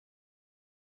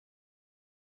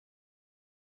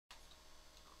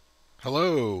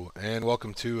Hello, and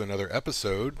welcome to another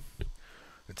episode.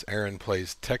 It's Aaron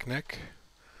Plays Technic.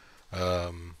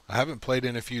 I haven't played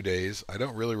in a few days. I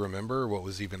don't really remember what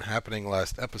was even happening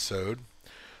last episode.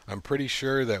 I'm pretty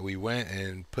sure that we went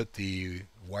and put the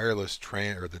or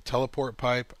the teleport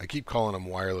pipe. I keep calling them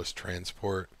wireless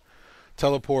transport.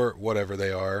 Teleport, whatever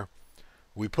they are.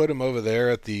 We put them over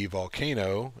there at the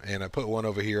volcano, and I put one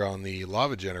over here on the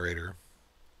lava generator,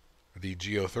 the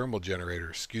geothermal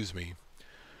generator, excuse me.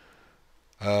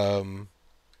 Um,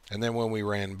 and then when we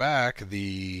ran back,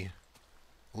 the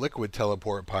liquid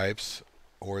teleport pipes,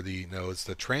 or it's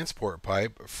the transport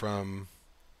pipe from,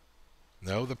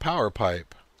 no, the power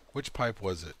pipe. Which pipe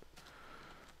was it?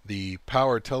 The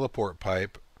power teleport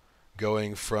pipe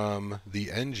going from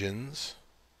the engines,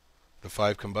 the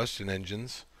 5 combustion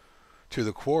engines, to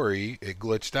the quarry, it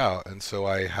glitched out, and so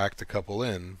I hacked a couple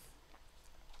in.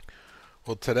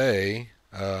 Well, today,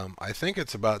 I think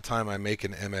it's about time I make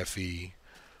an MFE.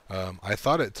 I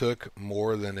thought it took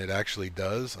more than it actually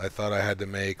does. I thought I had to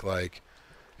make like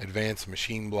advanced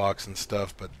machine blocks and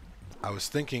stuff, but I was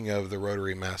thinking of the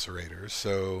rotary macerators.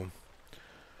 So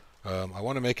I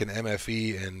want to make an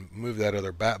MFE and move that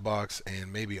other bat box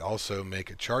and maybe also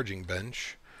make a charging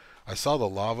bench. I saw the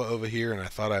lava over here and I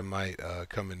thought I might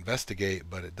come investigate,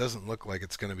 but it doesn't look like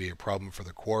it's going to be a problem for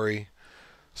the quarry,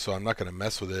 so I'm not going to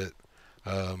mess with it.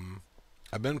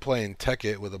 I've been playing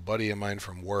Tekkit with a buddy of mine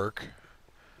from work.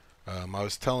 I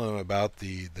was telling him about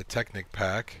the Technic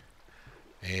pack,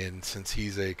 and since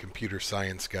he's a computer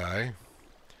science guy,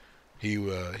 he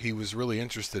was really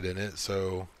interested in it.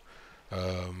 So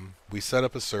we set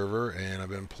up a server, and I've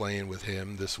been playing with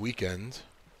him this weekend.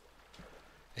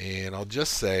 And I'll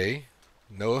just say,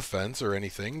 no offense or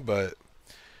anything, but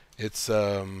it's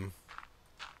I'm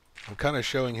kind of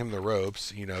showing him the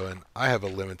ropes, and I have a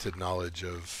limited knowledge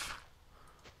of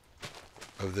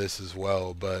this as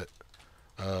well, but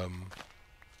um,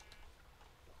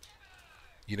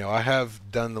 I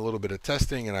have done a little bit of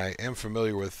testing, and I am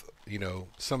familiar with,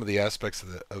 some of the aspects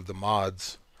of the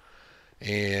mods,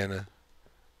 and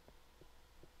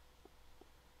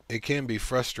it can be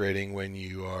frustrating when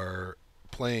you are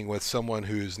playing with someone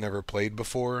who's never played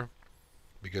before,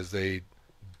 because they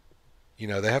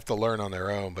have to learn on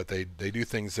their own, but they do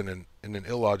things in an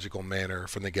illogical manner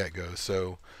from the get-go.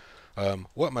 So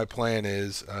what my plan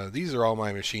is, these are all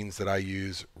my machines that I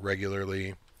use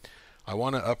regularly. I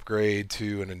want to upgrade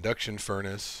to an induction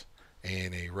furnace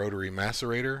and a rotary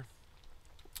macerator.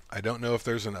 I don't know if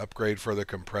there's an upgrade for the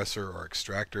compressor or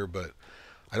extractor, but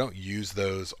I don't use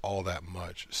those all that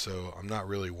much, so I'm not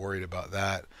really worried about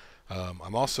that.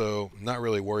 I'm also not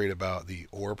really worried about the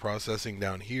ore processing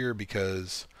down here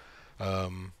because,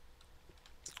 um,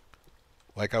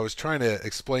 like I was trying to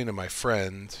explain to my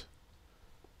friend,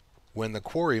 when the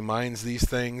quarry mines these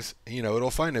things,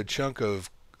 it'll find a chunk of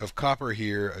copper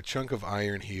here, a chunk of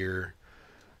iron here,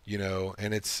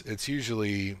 and it's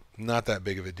usually not that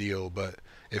big of a deal. But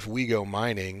if we go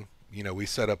mining, we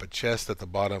set up a chest at the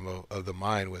bottom of the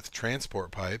mine with transport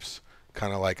pipes,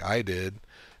 kind of like I did,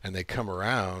 and they come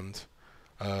around.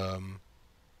 Um,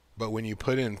 but when you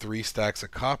put in 3 stacks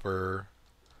of copper,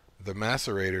 the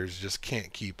macerators just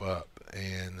can't keep up,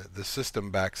 and the system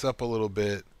backs up a little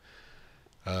bit,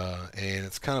 and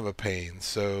it's kind of a pain.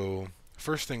 So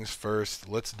first things first,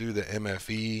 let's do the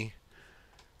MFE.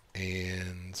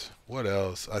 And what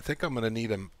else? I think I'm going to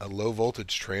need a low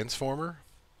voltage transformer.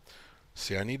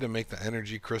 See, I need to make the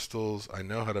energy crystals. I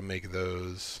know how to make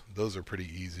those. Those are pretty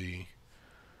easy.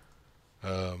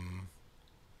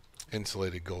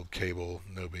 Insulated gold cable,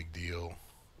 no big deal.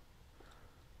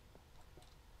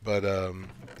 But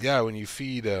yeah, when you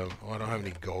feed, I don't have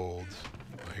any gold.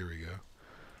 Oh, here we go.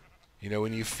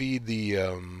 When you feed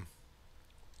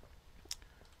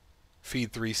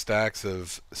feed 3 stacks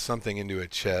of something into a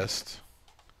chest,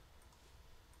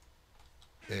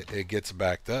 it gets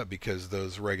backed up because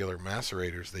those regular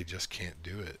macerators, they just can't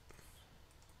do it.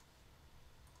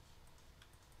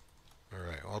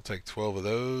 Alright, I'll take 12 of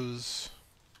those.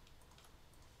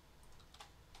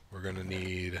 We're going to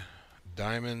need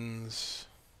diamonds.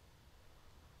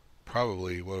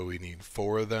 Probably, what do we need?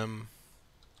 4 of them.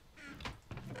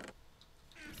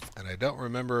 And I don't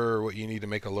remember what you need to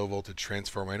make a low voltage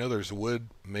transformer. I know there's wood,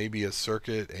 maybe a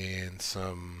circuit, and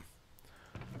some...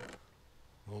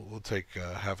 We'll take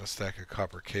half a stack of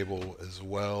copper cable as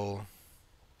well.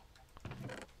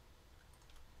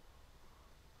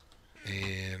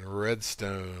 And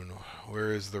redstone.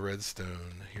 Where is the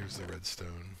redstone? Here's the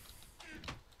redstone.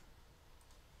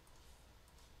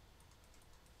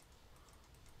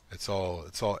 It's all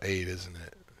 8, isn't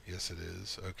it? Yes, it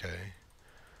is. Okay.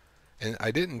 And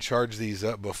I didn't charge these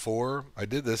up before. I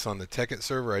did this on the tekkit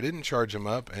server. I didn't charge them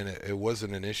up, and it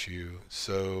wasn't an issue.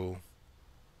 So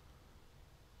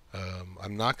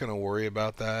I'm not going to worry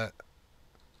about that.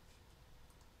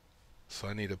 So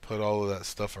I need to put all of that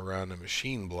stuff around the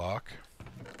machine block.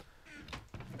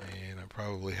 And I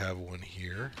probably have one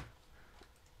here.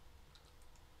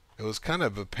 It was kind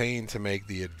of a pain to make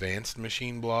the advanced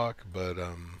machine block, but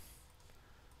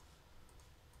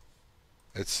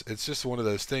it's just one of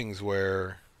those things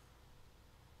where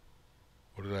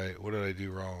what did I do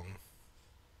wrong?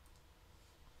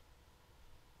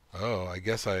 Oh, I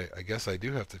guess I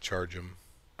do have to charge them.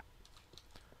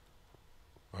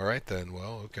 All right then.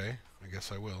 Well, okay. I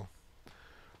guess I will.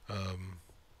 What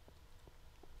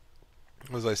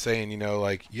was I saying? You know,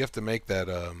 like you have to make that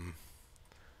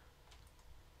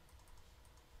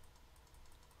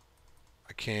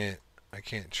I can't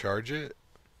charge it.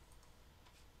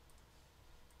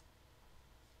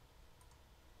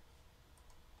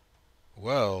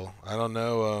 Well, I don't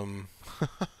know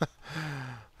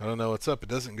I don't know what's up. It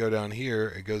doesn't go down here.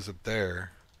 It goes up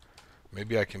there.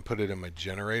 Maybe I can put it in my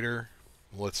generator.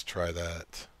 Let's try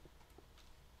that.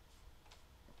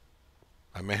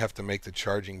 I may have to make the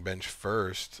charging bench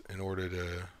first in order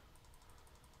to...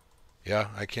 Yeah,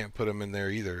 I can't put them in there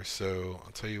either. So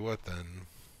I'll tell you what then.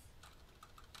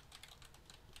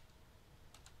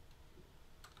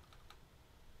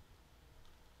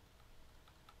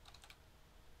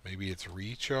 Maybe it's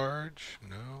recharge?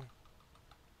 No.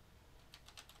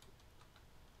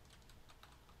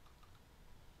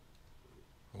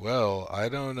 Well, I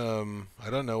don't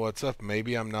know what's up.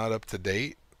 Maybe I'm not up to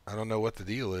date. I don't know what the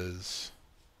deal is.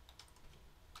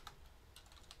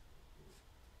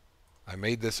 I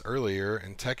made this earlier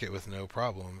and tekkit with no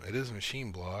problem. It is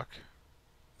machine block.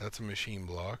 That's a machine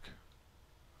block.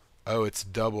 Oh, it's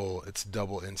double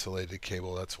insulated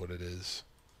cable. That's what it is.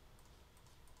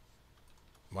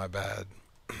 My bad.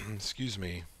 Excuse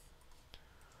me.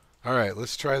 All right,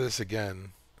 let's try this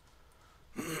again.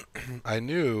 I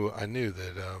knew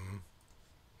that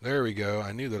there we go.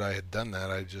 I knew that I had done that.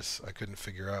 I couldn't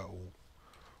figure out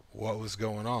what was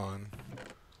going on.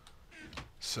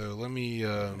 So let me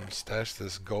stash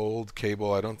this gold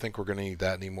cable. I don't think we're going to need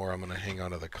that anymore. I'm going to hang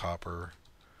on to the copper.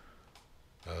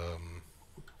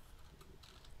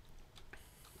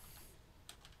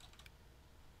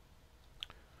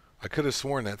 I could have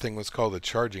sworn that thing was called a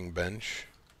charging bench.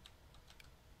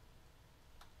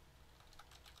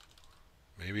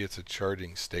 Maybe it's a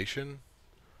charging station?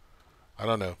 I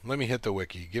don't know. Let me hit the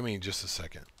wiki. Give me just a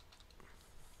second.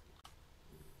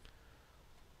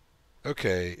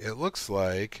 Okay, it looks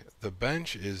like the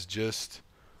bench is just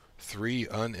 3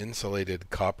 uninsulated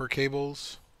copper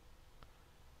cables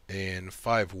and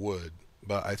 5 wood.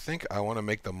 But I think I want to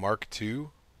make the Mark II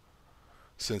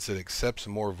since it accepts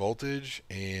more voltage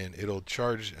and it'll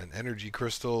charge an energy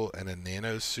crystal and a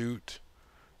nano suit,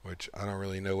 which I don't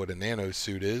really know what a nano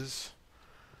suit is,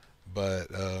 but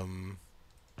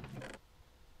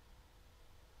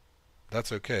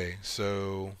that's okay.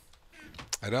 So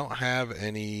I don't have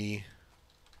any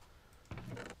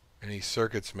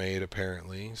circuits made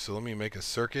apparently, so let me make a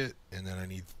circuit, and then I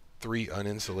need 3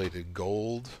 uninsulated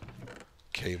gold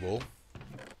cable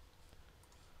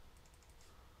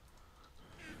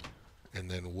and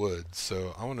then wood.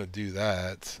 So I want to do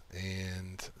that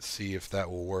and see if that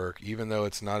will work, even though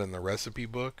it's not in the recipe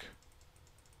book.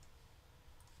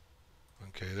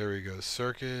 Okay, there we go.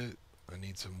 Circuit. I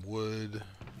need some wood.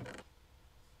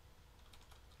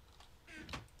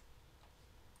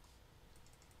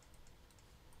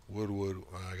 Wood.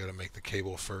 I gotta make the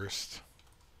cable first.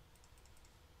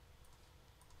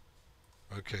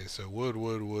 Okay, so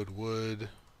wood.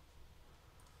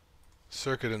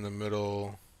 Circuit in the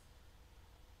middle.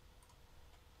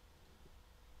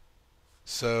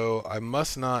 So I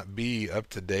must not be up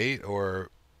to date, or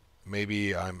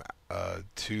maybe I'm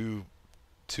too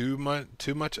much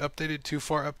updated, too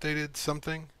far updated,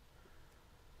 something.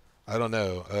 I don't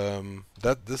know.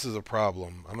 This is a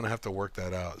problem. I'm gonna have to work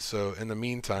that out. So in the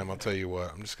meantime, I'll tell you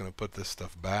what. I'm just gonna put this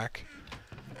stuff back,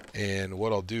 and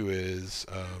what I'll do is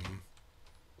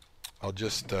I'll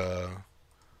just I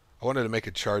wanted to make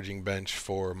a charging bench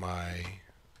for my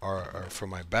for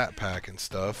my backpack and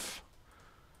stuff,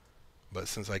 but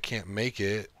since I can't make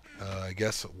it, I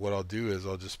guess what I'll do is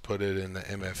I'll just put it in the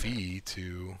MFE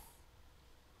to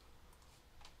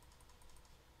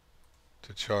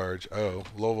charge. Oh,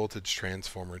 low voltage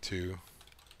transformer too.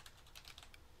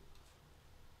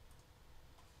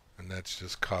 And that's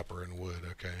just copper and wood.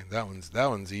 Okay, that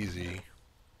one's easy.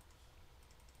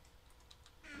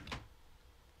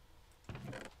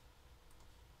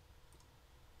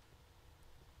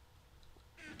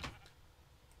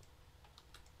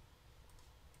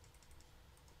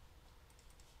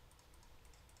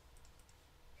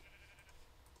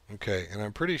 Okay, and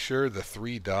I'm pretty sure the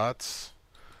 3 dots,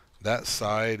 that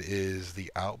side is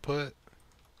the output,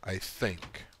 I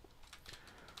think.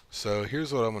 So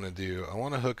here's what I'm going to do. I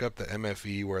want to hook up the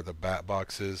MFE where the bat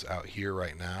box is out here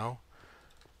right now.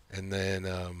 And then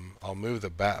I'll move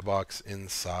the bat box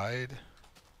inside.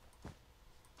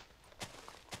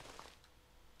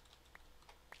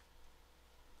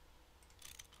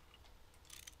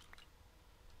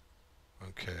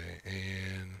 Okay,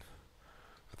 and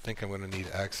I think I'm going to need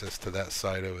access to that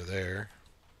side over there.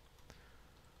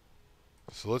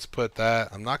 So let's put that.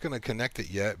 I'm not going to connect it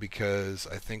yet because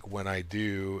I think when I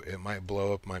do, it might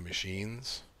blow up my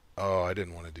machines. Oh, I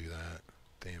didn't want to do that.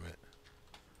 Damn it.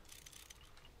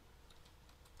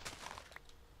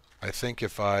 I think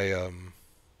if I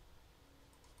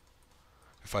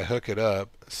hook it up,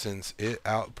 since it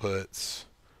outputs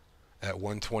at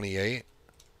 128,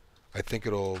 I think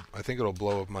it'll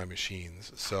blow up my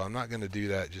machines. So I'm not going to do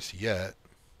that just yet.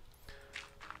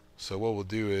 So what we'll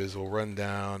do is we'll run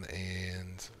down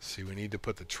and see, we need to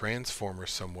put the transformer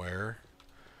somewhere,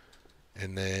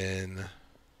 and then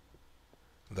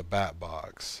the bat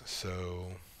box. So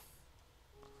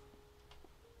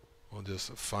we'll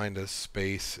just find a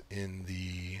space in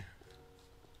the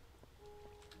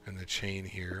chain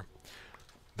here.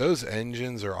 Those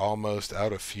engines are almost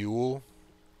out of fuel.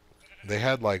 They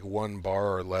had like 1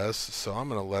 bar or less, so I'm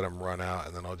gonna let them run out,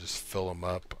 and then I'll just fill them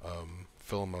up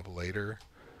later.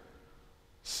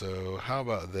 So how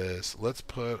about this? Let's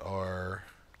put our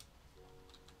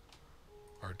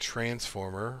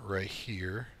transformer right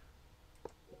here,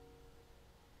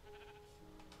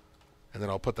 and then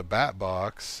I'll put the bat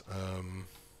box.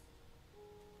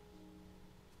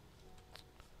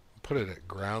 Put it at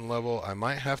ground level. I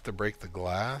might have to break the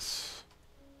glass.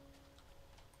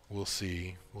 We'll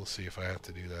see. We'll see if I have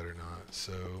to do that or not.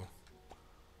 So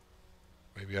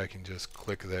maybe I can just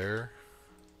click there.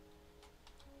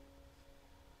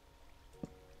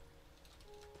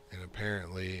 And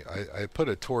apparently, I put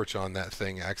a torch on that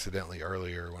thing accidentally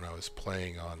earlier when I was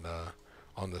playing on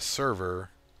the server.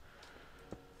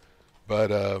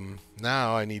 But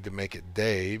now I need to make it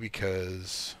day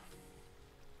because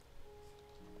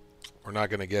we're not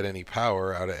going to get any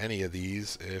power out of any of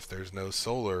these if there's no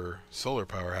solar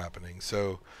power happening.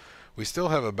 So we still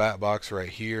have a bat box right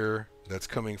here that's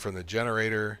coming from the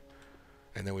generator,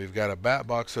 and then we've got a bat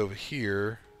box over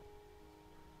here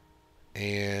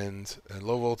and a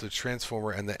low voltage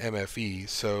transformer and the MFE.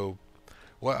 So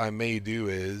what I may do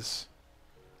is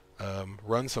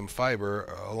run some fiber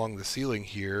along the ceiling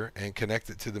here and connect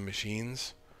it to the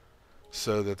machines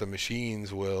so that the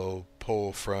machines will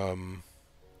pull from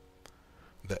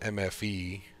the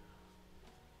MFE,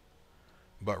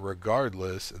 but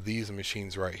regardless, these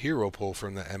machines right here will pull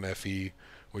from the MFE,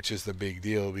 which is the big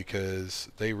deal because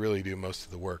they really do most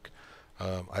of the work.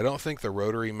 I don't think the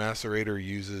rotary macerator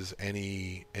uses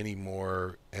any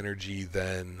more energy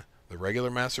than the regular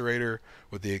macerator,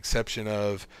 with the exception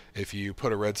of if you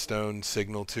put a redstone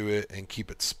signal to it and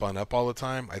keep it spun up all the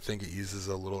time. I think it uses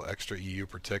a little extra EU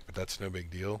per tick, but that's no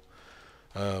big deal.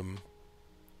 The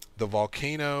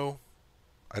volcano,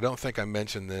 I don't think I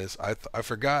mentioned this. I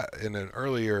forgot in an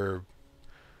earlier,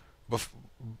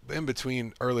 in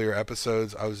between earlier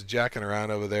episodes, I was jacking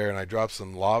around over there and I dropped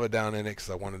some lava down in it because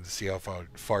I wanted to see how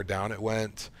far down it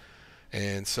went.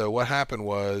 And so what happened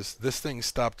was this thing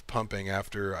stopped pumping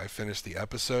after I finished the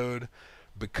episode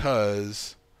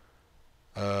because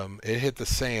it hit the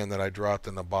sand that I dropped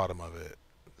in the bottom of it.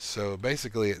 So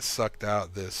basically it sucked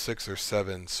out the 6 or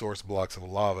 7 source blocks of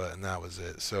lava, and that was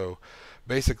it. So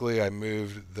basically I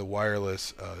moved the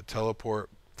wireless teleport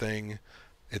thing.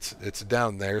 It's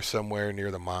down there somewhere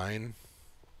near the mine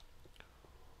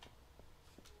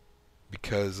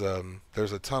because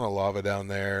there's a ton of lava down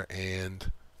there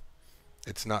and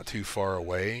it's not too far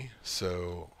away,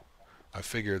 so I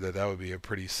figured that would be a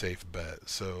pretty safe bet.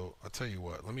 So I'll tell you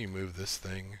what, let me move this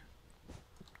thing,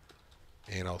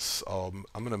 and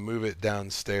I'm gonna move it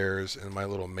downstairs in my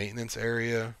little maintenance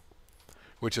area,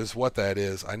 which is what that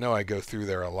is. I know I go through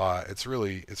there a lot. It's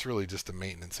really just a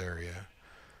maintenance area,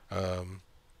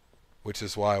 which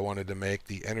is why I wanted to make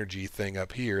the energy thing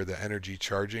up here, the energy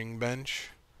charging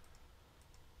bench,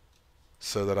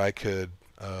 so that I could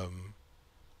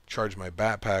charge my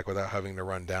backpack without having to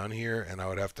run down here, and I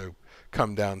would have to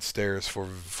come downstairs for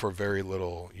very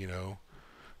little, you know,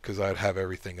 because I'd have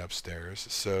everything upstairs.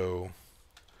 So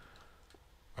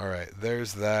alright,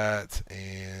 there's that,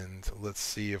 and let's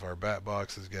see if our bat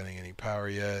box is getting any power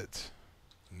yet.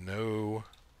 No.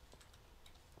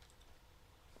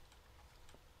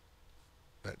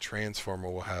 That transformer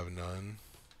will have none.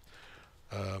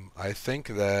 I think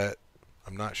that,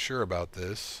 I'm not sure about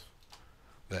this,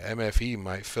 the MFE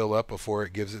might fill up before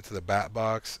it gives it to the bat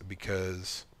box,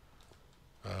 because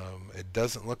it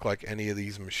doesn't look like any of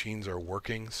these machines are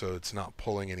working, so it's not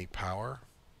pulling any power.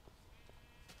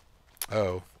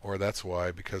 Oh, or that's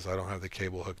why, because I don't have the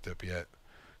cable hooked up yet,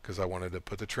 because I wanted to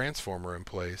put the transformer in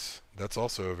place. That's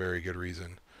also a very good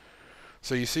reason.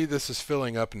 So you see this is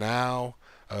filling up now.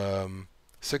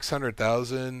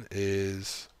 600,000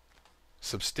 is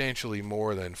substantially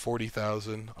more than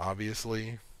 40,000,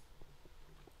 obviously.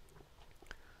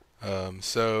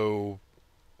 So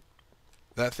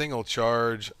that thing will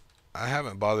charge. I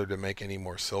haven't bothered to make any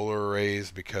more solar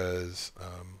arrays because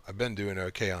I've been doing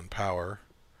okay on power,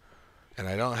 and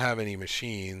I don't have any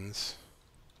machines.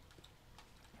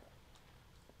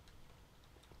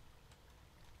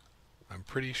 I'm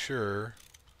pretty sure,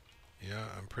 yeah,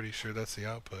 I'm pretty sure that's the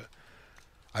output.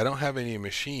 I don't have any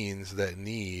machines that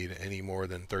need any more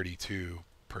than 32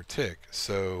 per tick,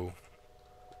 so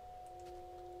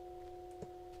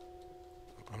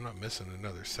I'm not missing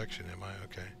another section, am I?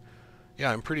 Okay.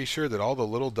 Yeah, I'm pretty sure that all the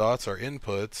little dots are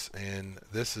inputs and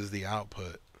this is the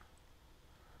output,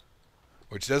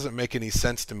 which doesn't make any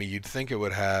sense to me. You'd think it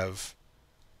would have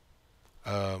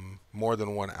more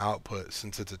than one output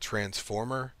since it's a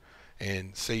transformer,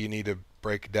 and say you need to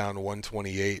break down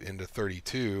 128 into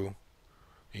 32,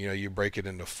 you know, you break it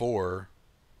into 4.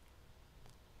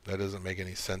 That doesn't make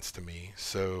any sense to me.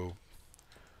 So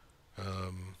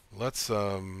let's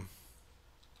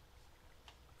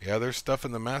yeah, there's stuff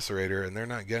in the macerator and they're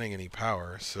not getting any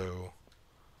power. So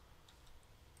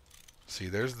see,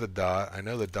 there's the dot. I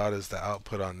know the dot is the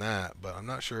output on that, but I'm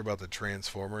not sure about the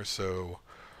transformer. So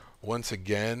once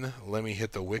again, let me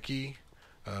hit the wiki.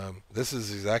 This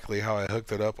is exactly how I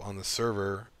hooked it up on the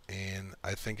server, and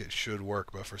I think it should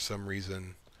work, but for some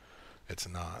reason it's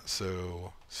not.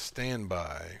 So stand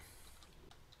by.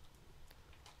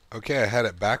 Okay, I had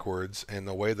it backwards, and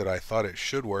the way that I thought it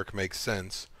should work makes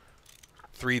sense.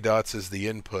 3 dots is the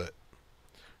input,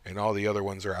 and all the other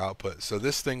ones are output. So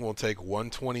this thing will take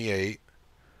 128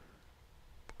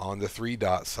 on the 3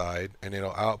 dot side, and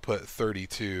it'll output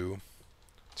 32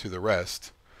 to the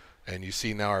rest. And you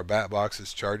see now our bat box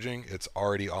is charging. It's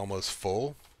already almost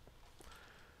full.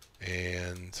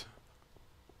 And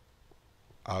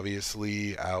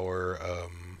obviously our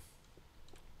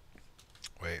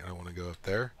wait, I want to go up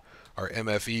there. Our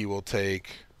MFE will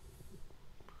take,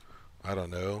 I don't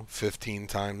know, 15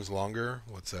 times longer.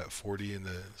 What's that, 40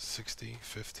 into 60?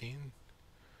 15?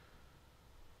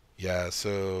 Yeah,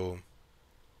 so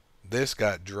this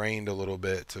got drained a little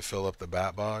bit to fill up the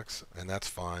bat box, and that's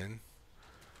fine.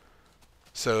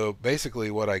 So basically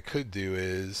what I could do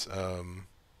is,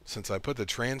 since I put the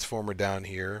transformer down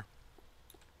here,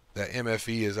 that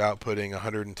MFE is outputting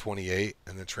 128,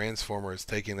 and the transformer is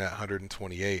taking that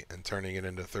 128 and turning it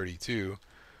into 32.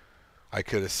 I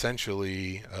could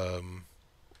essentially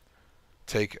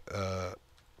take a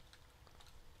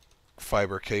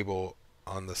fiber cable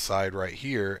on the side right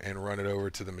here and run it over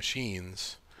to the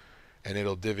machines, and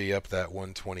it'll divvy up that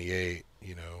 128.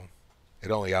 You know,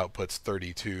 it only outputs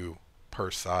 32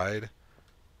 per side,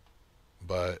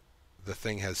 but the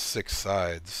thing has 6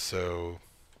 sides, so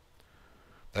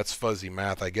that's fuzzy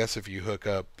math. I guess if you hook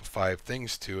up 5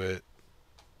 things to it,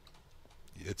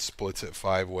 it splits it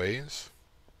 5 ways.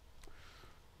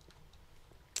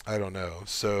 I don't know.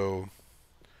 So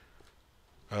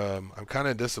I'm kind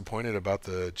of disappointed about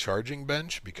the charging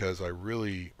bench, because I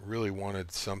really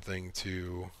wanted something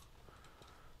to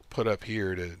put up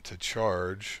here to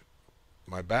charge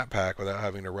my backpack without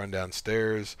having to run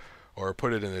downstairs or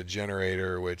put it in a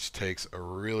generator, which takes a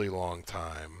really long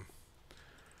time.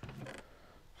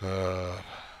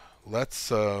 Let's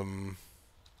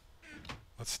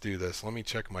do this. Let me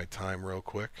check my time real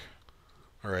quick.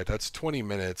 Alright, that's 20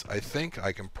 minutes. I think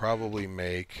I can probably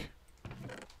make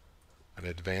an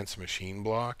advanced machine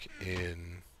block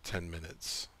in 10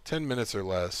 minutes. 10 minutes or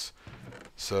less.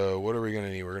 So what are we going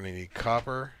to need? We're going to need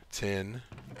copper, tin,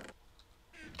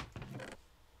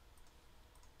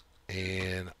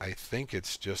 and I think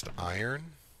it's just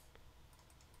iron.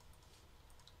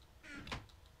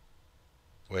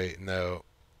 Wait, no,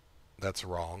 that's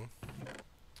wrong.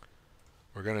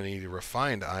 We're going to need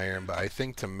refined iron, but I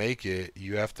think to make it,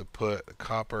 you have to put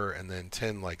copper and then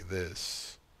tin like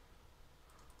this.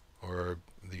 Or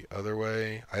the other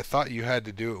way. I thought you had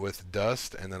to do it with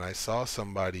dust, and then I saw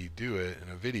somebody do it in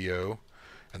a video,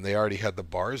 and they already had the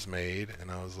bars made,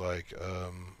 and I was like,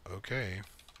 okay.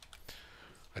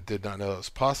 I did not know it was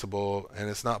possible, and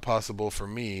it's not possible for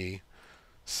me.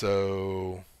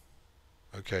 So,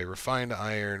 okay, refined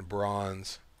iron,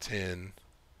 bronze, tin,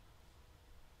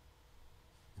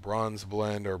 bronze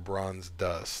blend, or bronze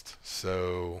dust.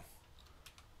 So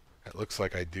It looks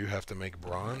like I do have to make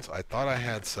bronze. I thought I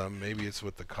had some. Maybe it's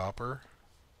with the copper.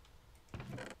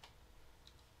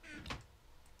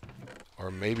 Or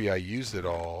maybe I used it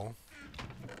all.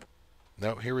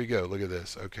 No, here we go. Look at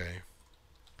this. Okay.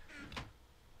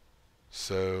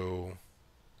 So,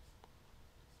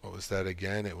 what was that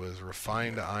again? It was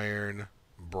refined iron,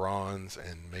 bronze,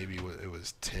 and maybe it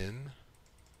was tin.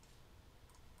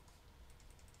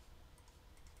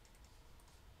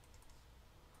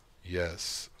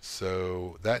 Yes.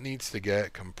 So, that needs to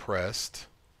get compressed.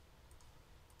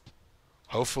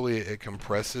 Hopefully it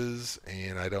compresses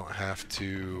and I don't have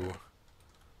to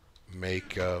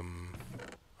make, I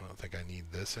don't think I need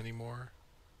this anymore.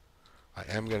 I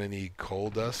am going to need coal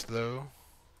dust though.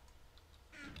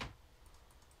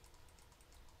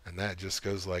 And that just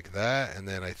goes like that. And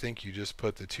then I think you just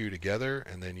put the two together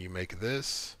and then you make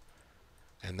this.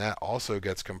 And that also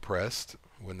gets compressed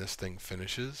when this thing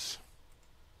finishes.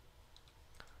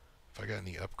 If I got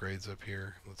any upgrades up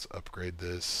here, let's upgrade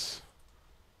this.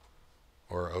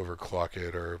 Or overclock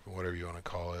it, or whatever you want to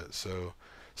call it. So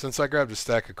since I grabbed a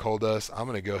stack of coal dust, I'm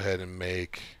going to go ahead and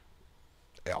make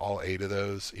all 8 of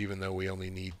those, even though we only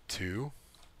need 2.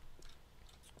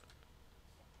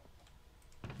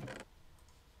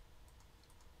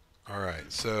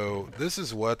 Alright, so this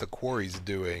is what the quarry's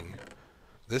doing.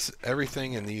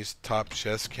 Everything in these top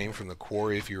chests came from the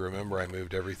quarry. If you remember, I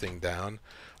moved everything down.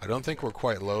 I don't think we're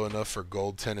quite low enough for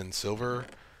gold, tin, and silver,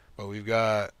 but we've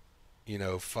got, you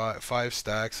know, five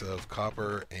stacks of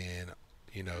copper and,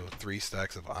 you know, 3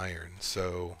 stacks of iron.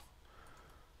 So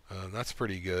that's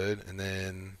pretty good. And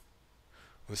then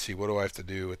let's see, what do I have to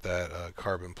do with that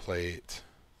carbon plate?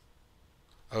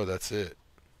 Oh, that's it.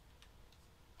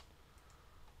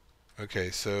 Okay,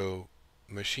 so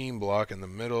machine block in the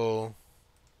middle.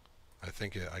 I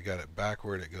think I got it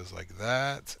backward. It goes like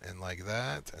that,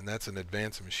 and that's an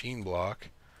advanced machine block.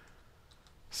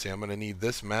 See, I'm going to need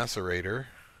this macerator.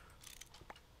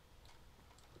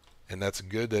 And that's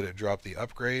good that it dropped the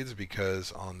upgrades,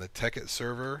 because on the tekkit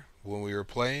server when we were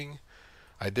playing,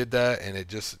 I did that and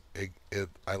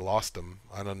I lost them.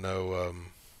 I don't know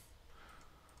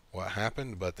what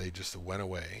happened, but they just went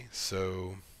away.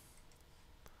 So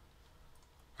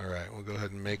alright, we'll go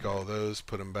ahead and make all those,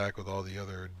 put them back with all the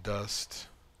other dust.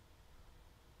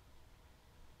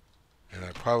 And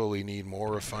I probably need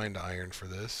more refined iron for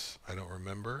this. I don't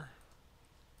remember.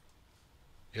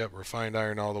 Yep, refined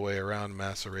iron all the way around,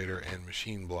 macerator, and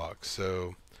machine block.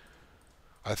 So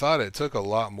I thought it took a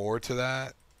lot more to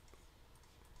that,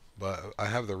 but I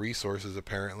have the resources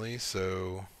apparently,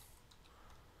 so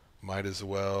might as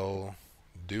well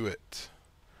do it.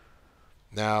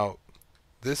 Now,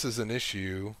 this is an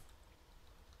issue.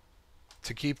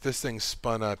 To keep this thing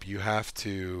spun up, you have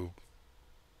to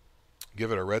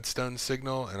give it a redstone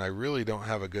signal, and I really don't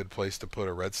have a good place to put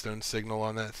a redstone signal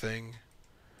on that thing.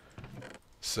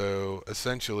 So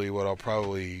essentially what I'll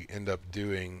probably end up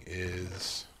doing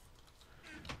is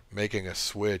making a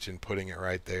switch and putting it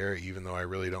right there, even though I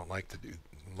really don't like to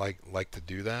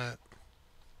do that.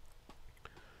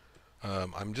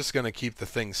 I'm just going to keep the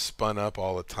thing spun up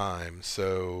all the time,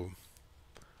 so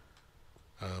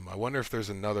I wonder if there's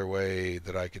another way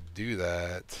that I could do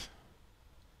that.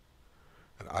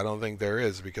 And I don't think there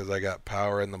is, because I got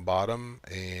power in the bottom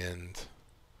and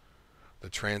the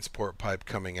transport pipe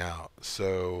coming out.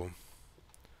 So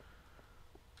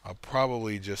I'll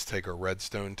probably just take a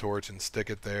redstone torch and stick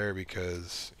it there,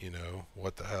 because, you know,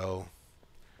 what the hell.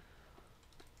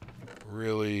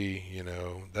 Really, you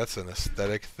know, that's an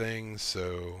aesthetic thing,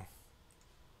 so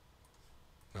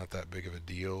not that big of a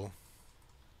deal.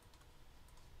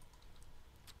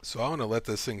 So I'm going to let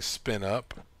this thing spin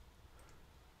up.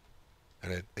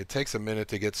 And it takes a minute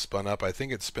to get spun up. I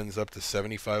think it spins up to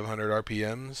 7,500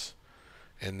 RPMs.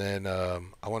 And then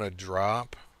I want to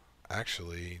drop.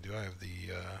 Actually, do I have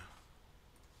the...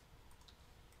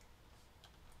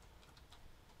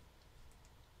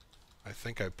 I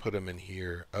think I put them in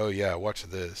here. Oh yeah, watch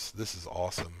this. This is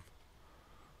awesome.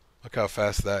 Look how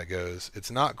fast that goes.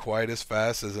 It's not quite as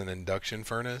fast as an induction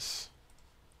furnace,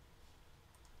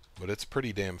 but it's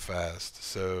pretty damn fast.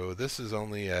 So this is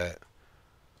only at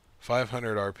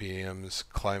 500 RPMs,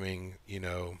 climbing, you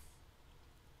know,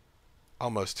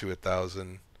 almost to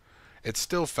 1,000. It's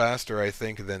still faster, I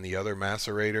think, than the other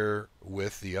macerator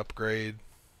with the upgrade.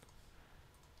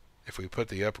 If we put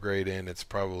the upgrade in, it's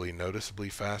probably noticeably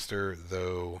faster,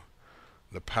 though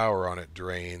the power on it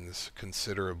drains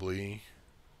considerably.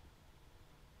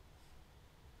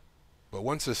 But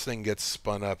once this thing gets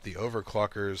spun up, the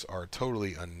overclockers are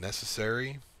totally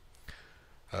unnecessary.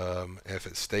 If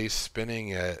it stays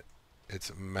spinning at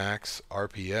its max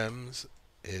RPMs,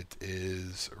 it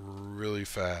is really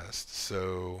fast.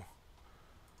 So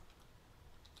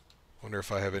wonder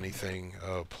if I have anything.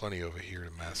 Oh, plenty over here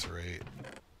to macerate.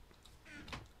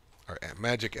 Our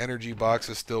magic energy box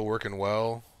is still working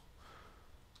well.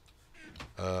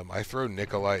 I throw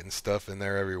Nikolite and stuff in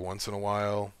there every once in a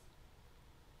while,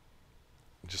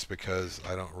 just because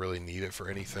I don't really need it for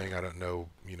anything. I don't know,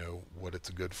 what it's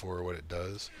good for or what it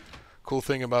does. Cool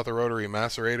thing about the rotary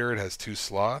macerator, it has 2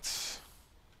 slots.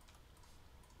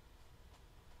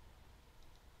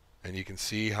 And you can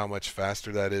see how much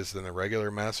faster that is than the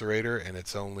regular macerator, and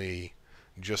it's only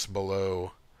just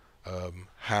below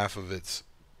half of its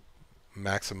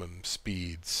maximum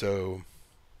speed. So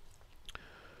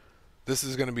this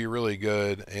is going to be really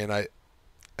good, and at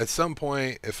some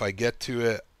point, if I get to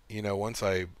it, once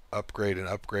I upgrade and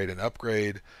upgrade and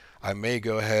upgrade, I may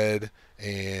go ahead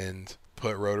and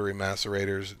put rotary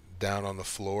macerators down on the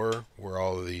floor where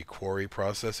all of the quarry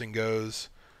processing goes.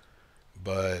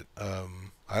 But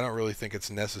I don't really think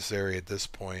it's necessary at this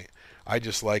point. I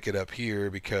just like it up here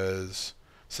because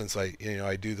since I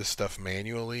do this stuff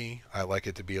manually, I like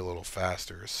it to be a little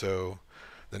faster. So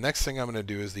the next thing I'm going to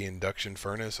do is the induction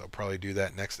furnace. I'll probably do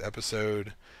that next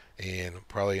episode and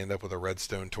probably end up with a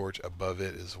redstone torch above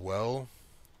it as well,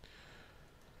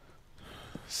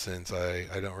 since I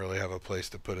don't really have a place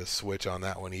to put a switch on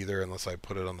that one either unless I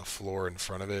put it on the floor in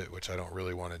front of it, which I don't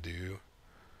really want to do.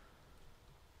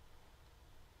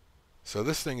 So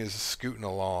this thing is scooting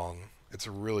along. It's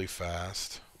really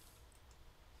fast.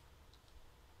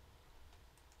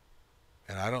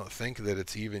 And I don't think that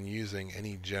it's even using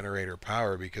any generator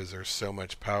power because there's so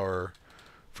much power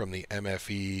from the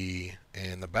MFE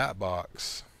and the bat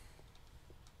box.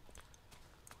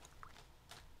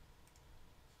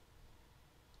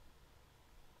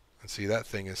 And see, that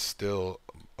thing is still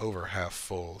over half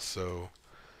full. So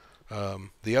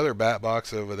the other bat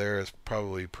box over there is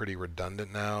probably pretty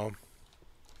redundant now,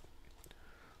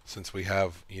 since we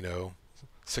have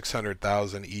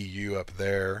 600,000 EU up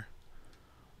there,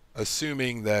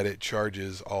 assuming that it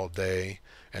charges all day,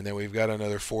 and then we've got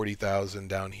another 40,000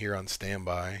 down here on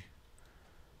standby.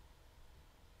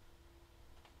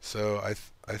 So I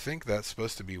think that's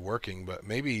supposed to be working, but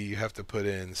maybe you have to put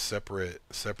in separate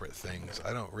things.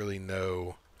 I don't really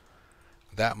know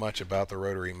that much about the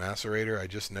rotary macerator. I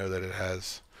just know that it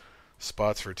has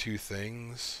spots for 2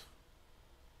 things.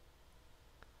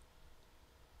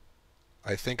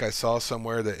 I think I saw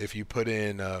somewhere that if you put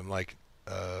in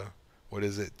what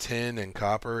is it, tin and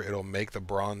copper, it'll make the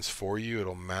bronze for you.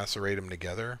 It'll macerate them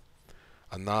together.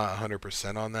 I'm not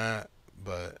 100% on that,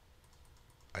 but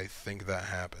I think that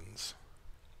happens.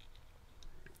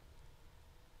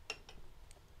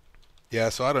 Yeah,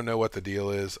 so I don't know what the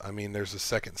deal is. I mean, there's a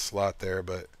second slot there,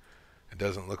 but it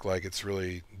doesn't look like it's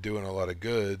really doing a lot of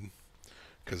good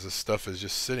because the stuff is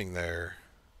just sitting there.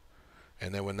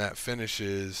 And then when that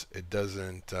finishes, it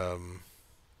doesn't,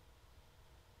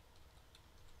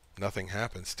 nothing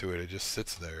happens to it. It just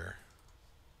sits there.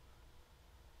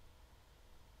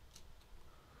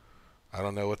 I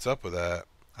don't know what's up with that.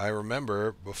 I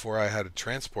remember before I had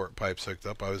transport pipes hooked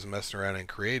up, I was messing around in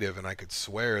creative, and I could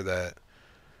swear that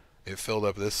it filled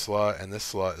up this slot and this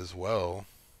slot as well.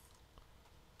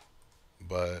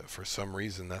 But for some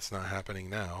reason, that's not happening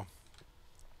now.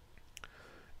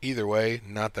 Either way,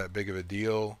 not that big of a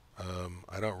deal.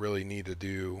 I don't really need to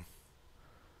do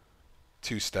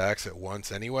 2 stacks at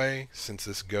once anyway, since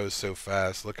this goes so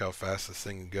fast. Look how fast this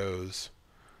thing goes.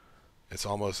 It's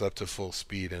almost up to full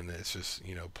speed, and it's just,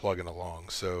 plugging along.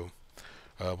 So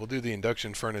we'll do the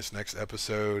induction furnace next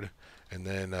episode, and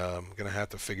then I'm going to have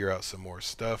to figure out some more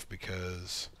stuff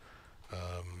because,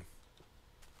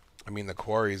 the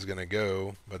quarry is going to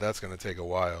go, but that's going to take a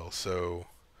while. So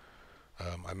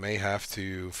I may have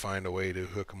to find a way to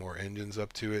hook more engines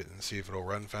up to it and see if it'll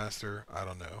run faster. I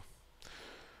don't know.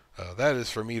 That is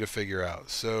for me to figure out.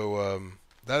 So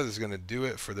that is going to do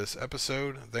it for this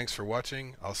episode. Thanks for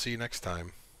watching. I'll see you next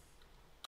time.